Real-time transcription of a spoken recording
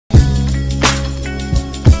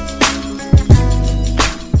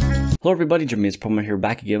Hello everybody, jimmyispromo here,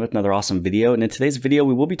 back again with another awesome video, and in today's video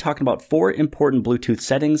we will be talking about 4 important Bluetooth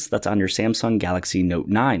settings that's on your Samsung Galaxy Note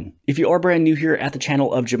 9. If you are brand new here at the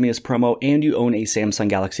channel of jimmyispromo and you own a Samsung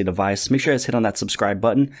Galaxy device, make sure you guys hit on that subscribe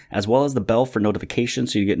button as well as the bell for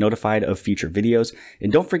notifications so you get notified of future videos.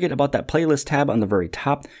 And don't forget about that playlist tab on the very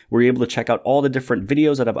top where you're able to check out all the different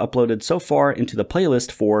videos that I've uploaded so far into the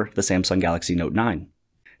playlist for the Samsung Galaxy Note 9.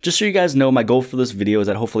 Just so you guys know, my goal for this video is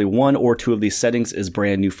that hopefully 1 or 2 of these settings is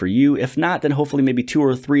brand new for you. If not, then hopefully maybe 2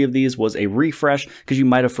 or 3 of these was a refresh because you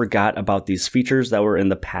might have forgot about these features that were in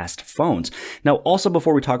the past phones. Now, also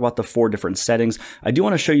before we talk about the 4 different settings, I do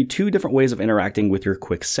want to show you 2 different ways of interacting with your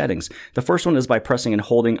quick settings. The first one is by pressing and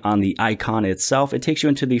holding on the icon itself. It takes you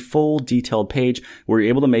into the full detailed page where you're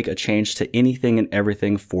able to make a change to anything and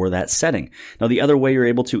everything for that setting. Now, the other way you're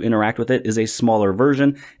able to interact with it is a smaller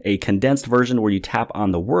version, a condensed version where you tap on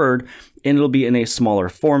the word, and it'll be in a smaller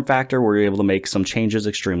form factor where you're able to make some changes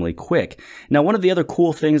extremely quick. Now, one of the other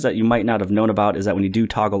cool things that you might not have known about is that when you do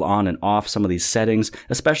toggle on and off some of these settings,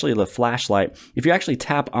 especially the flashlight, if you actually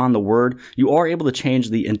tap on the word, you are able to change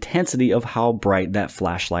the intensity of how bright that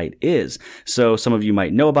flashlight is. So some of you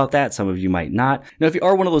might know about that, some of you might not. Now, if you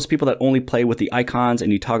are one of those people that only play with the icons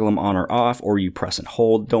and you toggle them on or off, or you press and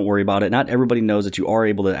hold, don't worry about it. Not everybody knows that you are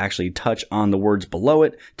able to actually touch on the words below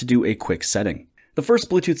it to do a quick setting. The first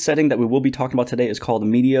Bluetooth setting that we will be talking about today is called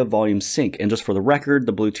Media Volume Sync. And just for the record,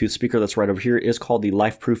 the Bluetooth speaker that's right over here is called the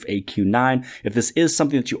LifeProof AQ9. If this is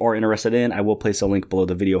something that you are interested in, I will place a link below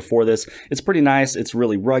the video for this. It's pretty nice. It's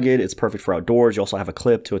really rugged. It's perfect for outdoors. You also have a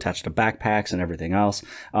clip to attach to backpacks and everything else.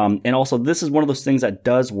 And also, this is one of those things that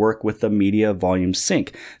does work with the Media Volume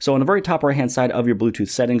Sync. So on the very top right-hand side of your Bluetooth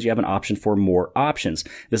settings, you have an option for more options.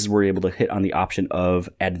 This is where you're able to hit on the option of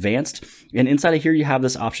Advanced. And inside of here, you have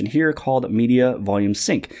this option here called Media Volume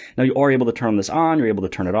Sync. Now, you are able to turn this on, you're able to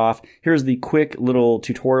turn it off. Here's the quick little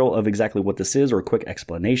tutorial of exactly what this is, or a quick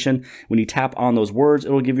explanation. When you tap on those words,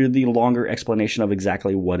 it'll give you the longer explanation of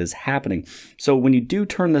exactly what is happening. So when you do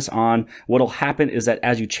turn this on, what'll happen is that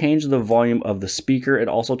as you change the volume of the speaker, it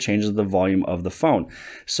also changes the volume of the phone.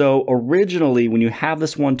 So originally, when you have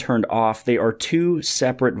this one turned off, they are 2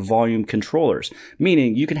 separate volume controllers,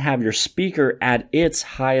 meaning you can have your speaker at its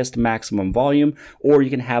highest maximum volume, or you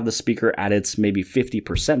can have the speaker at its maybe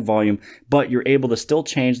 50% volume, but you're able to still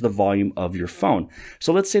change the volume of your phone.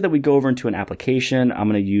 So let's say that we go over into an application. I'm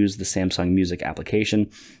going to use the Samsung Music application.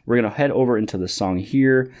 We're going to head over into the song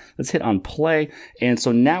here. Let's hit on play. And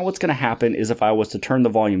so now what's going to happen is if I was to turn the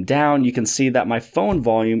volume down, you can see that my phone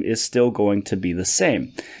volume is still going to be the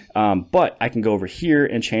same. But I can go over here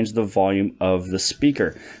and change the volume of the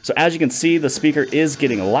speaker. So as you can see, the speaker is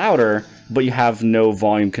getting louder, but you have no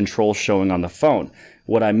volume control showing on the phone.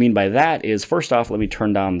 What I mean by that is, first off, let me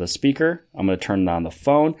turn down the speaker. I'm going to turn down the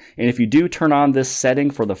phone. And if you do turn on this setting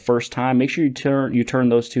for the first time, make sure you turn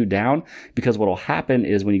those 2 down, because what will happen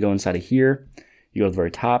is when you go inside of here, you go to the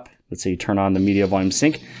very top. Let's say you turn on the Media Volume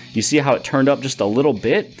Sync. You see how it turned up just a little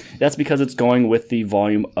bit? That's because it's going with the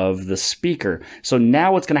volume of the speaker. So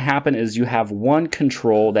now what's going to happen is you have one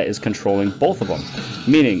control that is controlling both of them.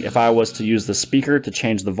 Meaning, if I was to use the speaker to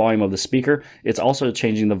change the volume of the speaker, it's also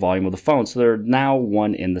changing the volume of the phone. So they're now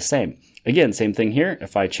one in the same. Again, same thing here.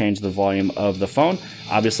 If I change the volume of the phone,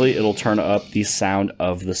 obviously it'll turn up the sound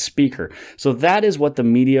of the speaker. So that is what the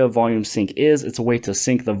Media Volume Sync is. It's a way to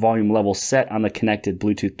sync the volume level set on the connected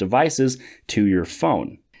Bluetooth devices to your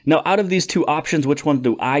phone. Now, out of these 2 options, which one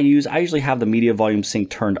do I use? I usually have the Media Volume Sync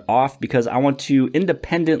turned off because I want to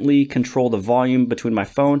independently control the volume between my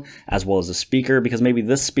phone as well as the speaker, because maybe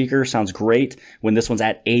this speaker sounds great when this one's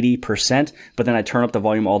at 80%, but then I turn up the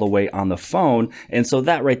volume all the way on the phone. And so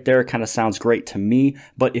that right there kind of sounds great to me.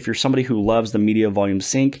 But if you're somebody who loves the Media Volume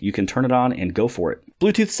Sync, you can turn it on and go for it.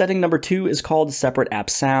 Bluetooth setting number 2 is called Separate App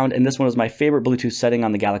Sound, and this one is my favorite Bluetooth setting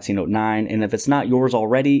on the Galaxy Note 9, and if it's not yours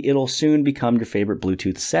already, it'll soon become your favorite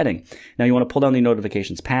Bluetooth setting. Now you want to pull down the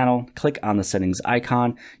notifications panel, click on the settings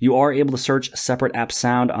icon. You are able to search Separate App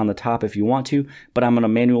Sound on the top if you want to, but I'm going to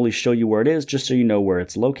manually show you where it is just so you know where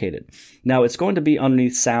it's located. Now it's going to be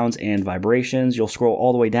underneath Sounds and Vibrations. You'll scroll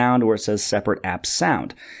all the way down to where it says Separate App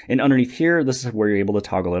Sound, and underneath here, this is where you're able to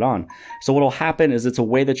toggle it on. So what will happen is it's a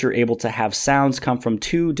way that you're able to have sounds come from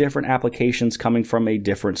 2 different applications coming from a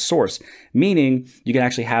different source, meaning you can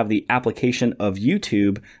actually have the application of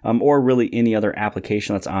YouTube or really any other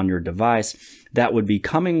application that's on your device that would be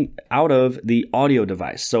coming out of the audio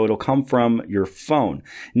device. So it'll come from your phone.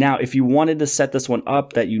 Now, if you wanted to set this one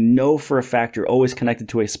up that you know for a fact you're always connected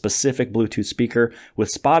to a specific Bluetooth speaker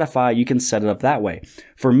with Spotify, you can set it up that way.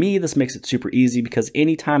 For me, this makes it super easy because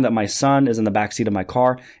anytime that my son is in the backseat of my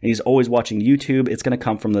car and he's always watching YouTube, it's going to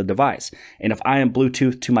come from the device. And if I am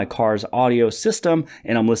Bluetooth to my car's audio system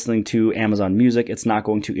and I'm listening to Amazon Music, it's not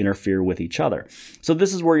going to interfere with each other. So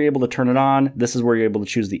this is where you're able to turn it on. This is where you're able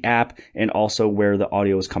to choose the app and also where the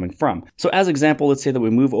audio is coming from. So as example, let's say that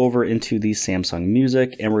we move over into the Samsung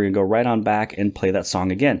Music and we're going to go right on back and play that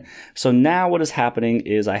song again. So now what is happening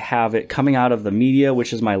is I have it coming out of the media,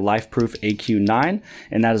 which is my LifeProof AQ9,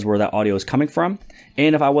 and that is where that audio is coming from.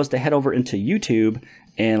 And if I was to head over into YouTube,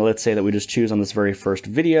 and let's say that we just choose on this very first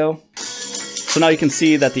video, so now you can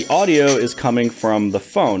see that the audio is coming from the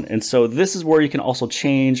phone. And so this is where you can also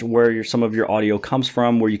change where some of your audio comes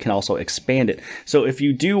from, where you can also expand it. So if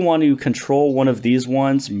you do want to control one of these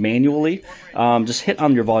ones manually, just hit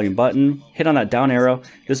on your volume button, hit on that down arrow.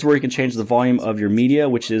 This is where you can change the volume of your media,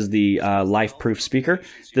 which is the LifeProof speaker.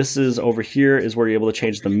 This is over here is where you're able to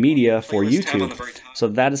change the media for YouTube. So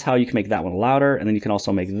that is how you can make that one louder, and then you can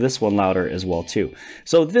also make this one louder as well too.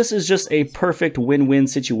 So this is just a perfect win-win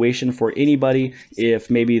situation for anybody if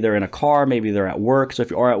maybe they're in a car, maybe they're at work. So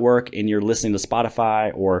if you are at work and you're listening to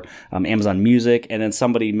Spotify or Amazon Music, and then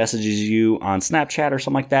somebody messages you on Snapchat or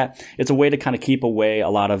something like that, it's a way to kind of keep away a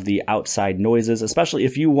lot of the outside noises, especially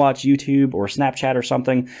if you watch YouTube or Snapchat or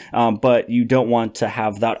something, but you don't want to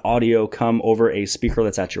have that audio come over a speaker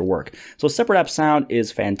that's at your work. So separate app sound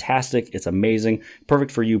is fantastic. It's amazing.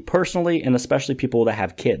 Perfect for you personally, and especially people that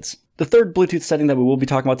have kids. The third Bluetooth setting that we will be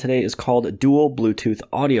talking about today is called dual Bluetooth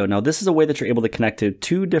audio. Now, this is a way that you're able to connect to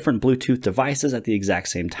two different Bluetooth devices at the exact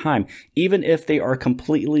same time, even if they are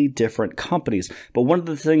completely different companies. But one of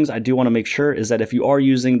the things I do want to make sure is that if you are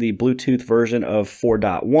using the Bluetooth version of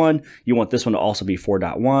 4.1, you want this one to also be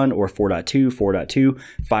 4.1 or 4.2, 4.2,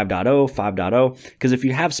 5.0, 5.0, because if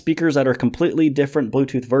you have speakers that are completely different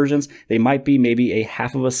Bluetooth versions, they might be maybe a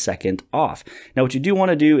half of a second off. Now, what you do want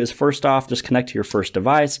to do is first off, just connect to your first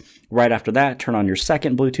device. Right after that, turn on your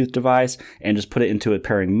second Bluetooth device and just put it into a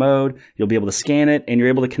pairing mode. You'll be able to scan it and you're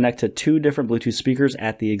able to connect to two different Bluetooth speakers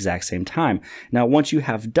at the exact same time. Now, once you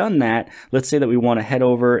have done that, let's say that we want to head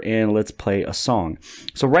over and let's play a song.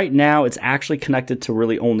 So right now it's actually connected to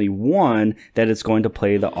really only one that it's going to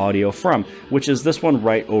play the audio from, which is this one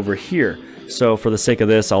right over here. So for the sake of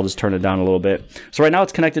this, I'll just turn it down a little bit. So right now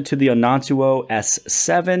it's connected to the Onontuo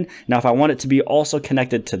S7. Now, if I want it to be also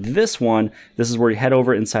connected to this one, this is where you head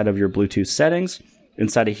over inside of your Bluetooth settings.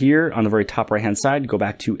 Inside of here, on the very top right-hand side, go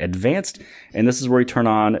back to Advanced, and this is where you turn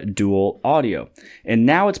on Dual Audio. And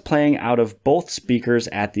now it's playing out of both speakers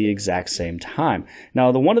at the exact same time.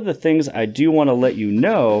 Now, one of the things I do want to let you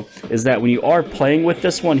know is that when you are playing with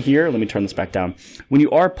this one here, let me turn this back down. When you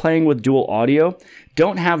are playing with Dual Audio,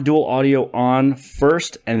 don't have dual audio on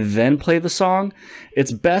first and then play the song.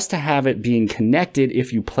 It's best to have it being connected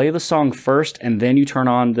if you play the song first and then you turn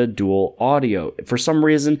on the dual audio. For some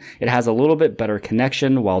reason, it has a little bit better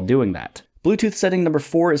connection while doing that. Bluetooth setting number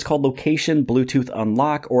 4 is called Location Bluetooth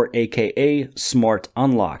Unlock, or AKA Smart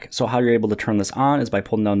Unlock. So how you're able to turn this on is by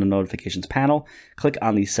pulling down the notifications panel, click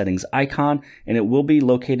on the settings icon, and it will be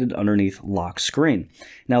located underneath lock screen.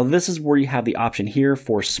 Now this is where you have the option here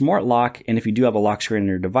for smart lock, and if you do have a lock screen on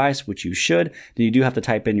your device, which you should, then you do have to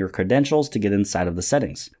type in your credentials to get inside of the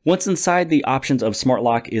settings. Once inside, the options of smart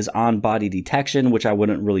lock is on body detection, which I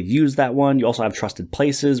wouldn't really use that one. You also have trusted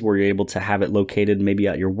places where you're able to have it located maybe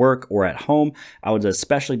at your work or at home. I would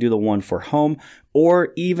especially do the one for home,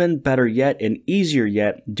 or even better yet and easier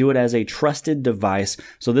yet, do it as a trusted device.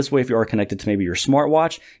 So this way, if you are connected to maybe your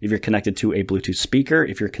smartwatch, if you're connected to a Bluetooth speaker,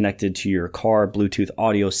 if you're connected to your car Bluetooth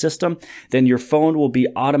audio system, then your phone will be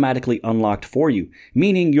automatically unlocked for you,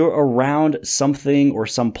 meaning you're around something or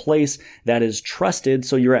some place that is trusted.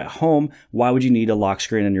 So you're at home. Why would you need a lock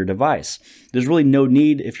screen on your device? There's really no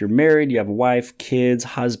need. If you're married, you have a wife, kids,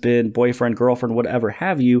 husband, boyfriend, girlfriend, whatever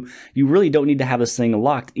have you, you really don't need to have this thing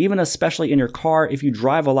locked, even especially in your car if you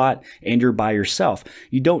drive a lot and you're by yourself.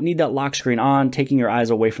 You don't need that lock screen on, taking your eyes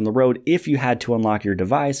away from the road if you had to unlock your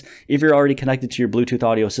device. If you're already connected to your Bluetooth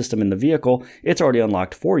audio system in the vehicle, it's already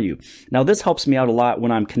unlocked for you. Now, this helps me out a lot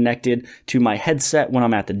when I'm connected to my headset when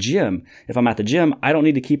I'm at the gym. If I'm at the gym, I don't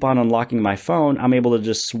need to keep on unlocking my phone. I'm able to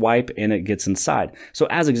just swipe and it gets inside. So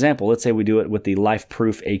as example, let's say we do it with the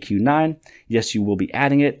LifeProof AQ9. Yes, you will be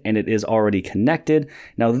adding it, and it is already connected.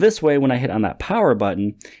 Now this way, when I hit on that power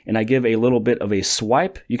button and I give a little bit of a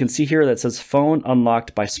swipe, you can see here that says phone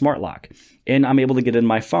unlocked by smart lock, and I'm able to get in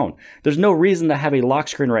my phone. There's no reason to have a lock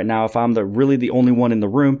screen right now if I'm really the only one in the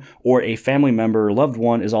room, or a family member or loved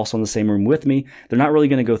one is also in the same room with me. They're not really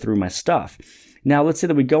going to go through my stuff. Now, let's say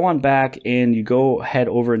that we go on back and you go head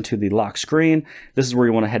over into the lock screen. This is where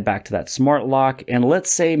you want to head back to that smart lock. And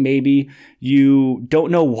let's say maybe you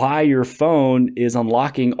don't know why your phone is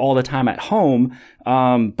unlocking all the time at home,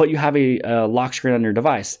 but you have a lock screen on your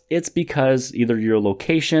device. It's because either your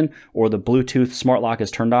location or the Bluetooth smart lock is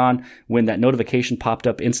turned on. When that notification popped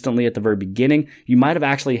up instantly at the very beginning, you might have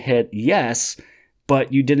actually hit yes,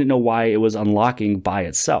 but you didn't know why it was unlocking by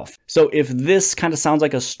itself. So if this kind of sounds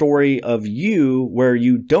like a story of you where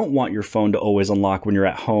you don't want your phone to always unlock when you're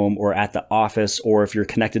at home or at the office, or if you're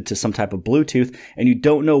connected to some type of Bluetooth and you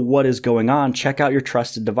don't know what is going on, check out your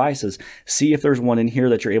trusted devices. See if there's one in here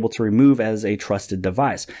that you're able to remove as a trusted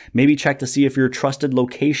device. Maybe check to see if your trusted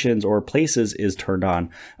locations or places is turned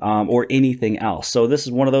on, or anything else. So this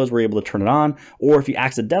is one of those where you're able to turn it on, or if you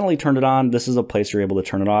accidentally turned it on, this is a place you're able to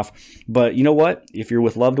turn it off. But you know what? If you're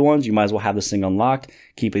with loved ones, you might as well have this thing unlocked.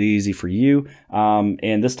 Keep it easy for you.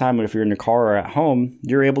 And this time, if you're in your car or at home,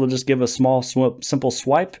 you're able to just give a small, simple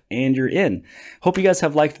swipe and you're in. Hope you guys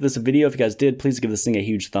have liked this video. If you guys did, please give this thing a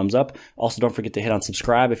huge thumbs up. Also, don't forget to hit on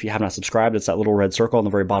subscribe. If you have not subscribed, it's that little red circle on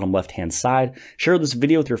the very bottom left-hand side. Share this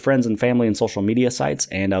video with your friends and family and social media sites.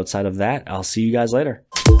 And outside of that, I'll see you guys later.